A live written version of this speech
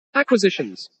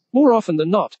Acquisitions, more often than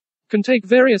not, can take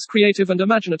various creative and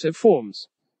imaginative forms.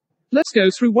 Let's go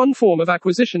through one form of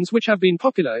acquisitions which have been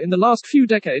popular in the last few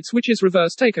decades, which is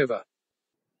reverse takeover.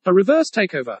 A reverse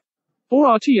takeover, or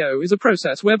RTO, is a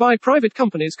process whereby private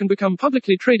companies can become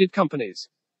publicly traded companies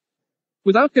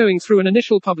without going through an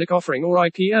initial public offering or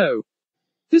IPO.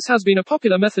 This has been a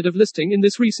popular method of listing in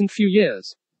this recent few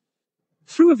years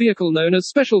through a vehicle known as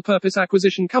Special Purpose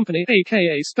Acquisition Company,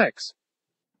 aka SPECs.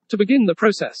 To begin the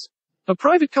process, a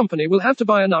private company will have to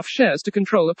buy enough shares to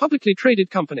control a publicly traded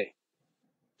company.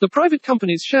 The private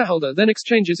company's shareholder then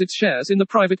exchanges its shares in the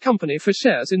private company for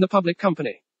shares in the public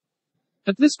company.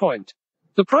 At this point,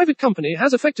 the private company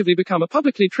has effectively become a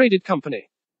publicly traded company.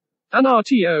 An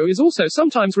RTO is also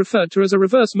sometimes referred to as a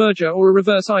reverse merger or a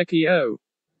reverse IPO.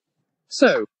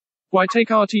 So, why take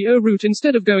RTO route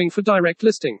instead of going for direct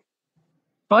listing?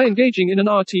 By engaging in an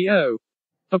RTO,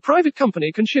 a private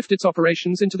company can shift its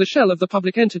operations into the shell of the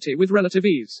public entity with relative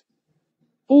ease,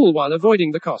 all while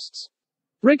avoiding the costs,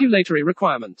 regulatory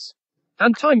requirements,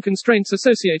 and time constraints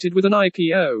associated with an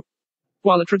IPO.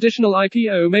 While a traditional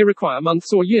IPO may require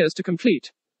months or years to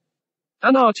complete,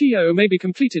 an RTO may be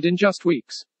completed in just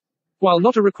weeks. While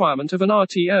not a requirement of an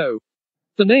RTO,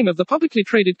 the name of the publicly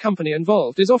traded company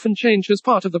involved is often changed as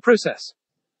part of the process.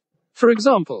 For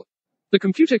example, the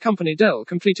computer company Dell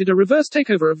completed a reverse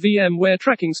takeover of VMware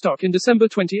tracking stock in December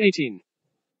 2018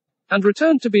 and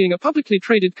returned to being a publicly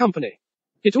traded company.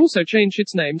 It also changed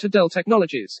its name to Dell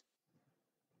Technologies.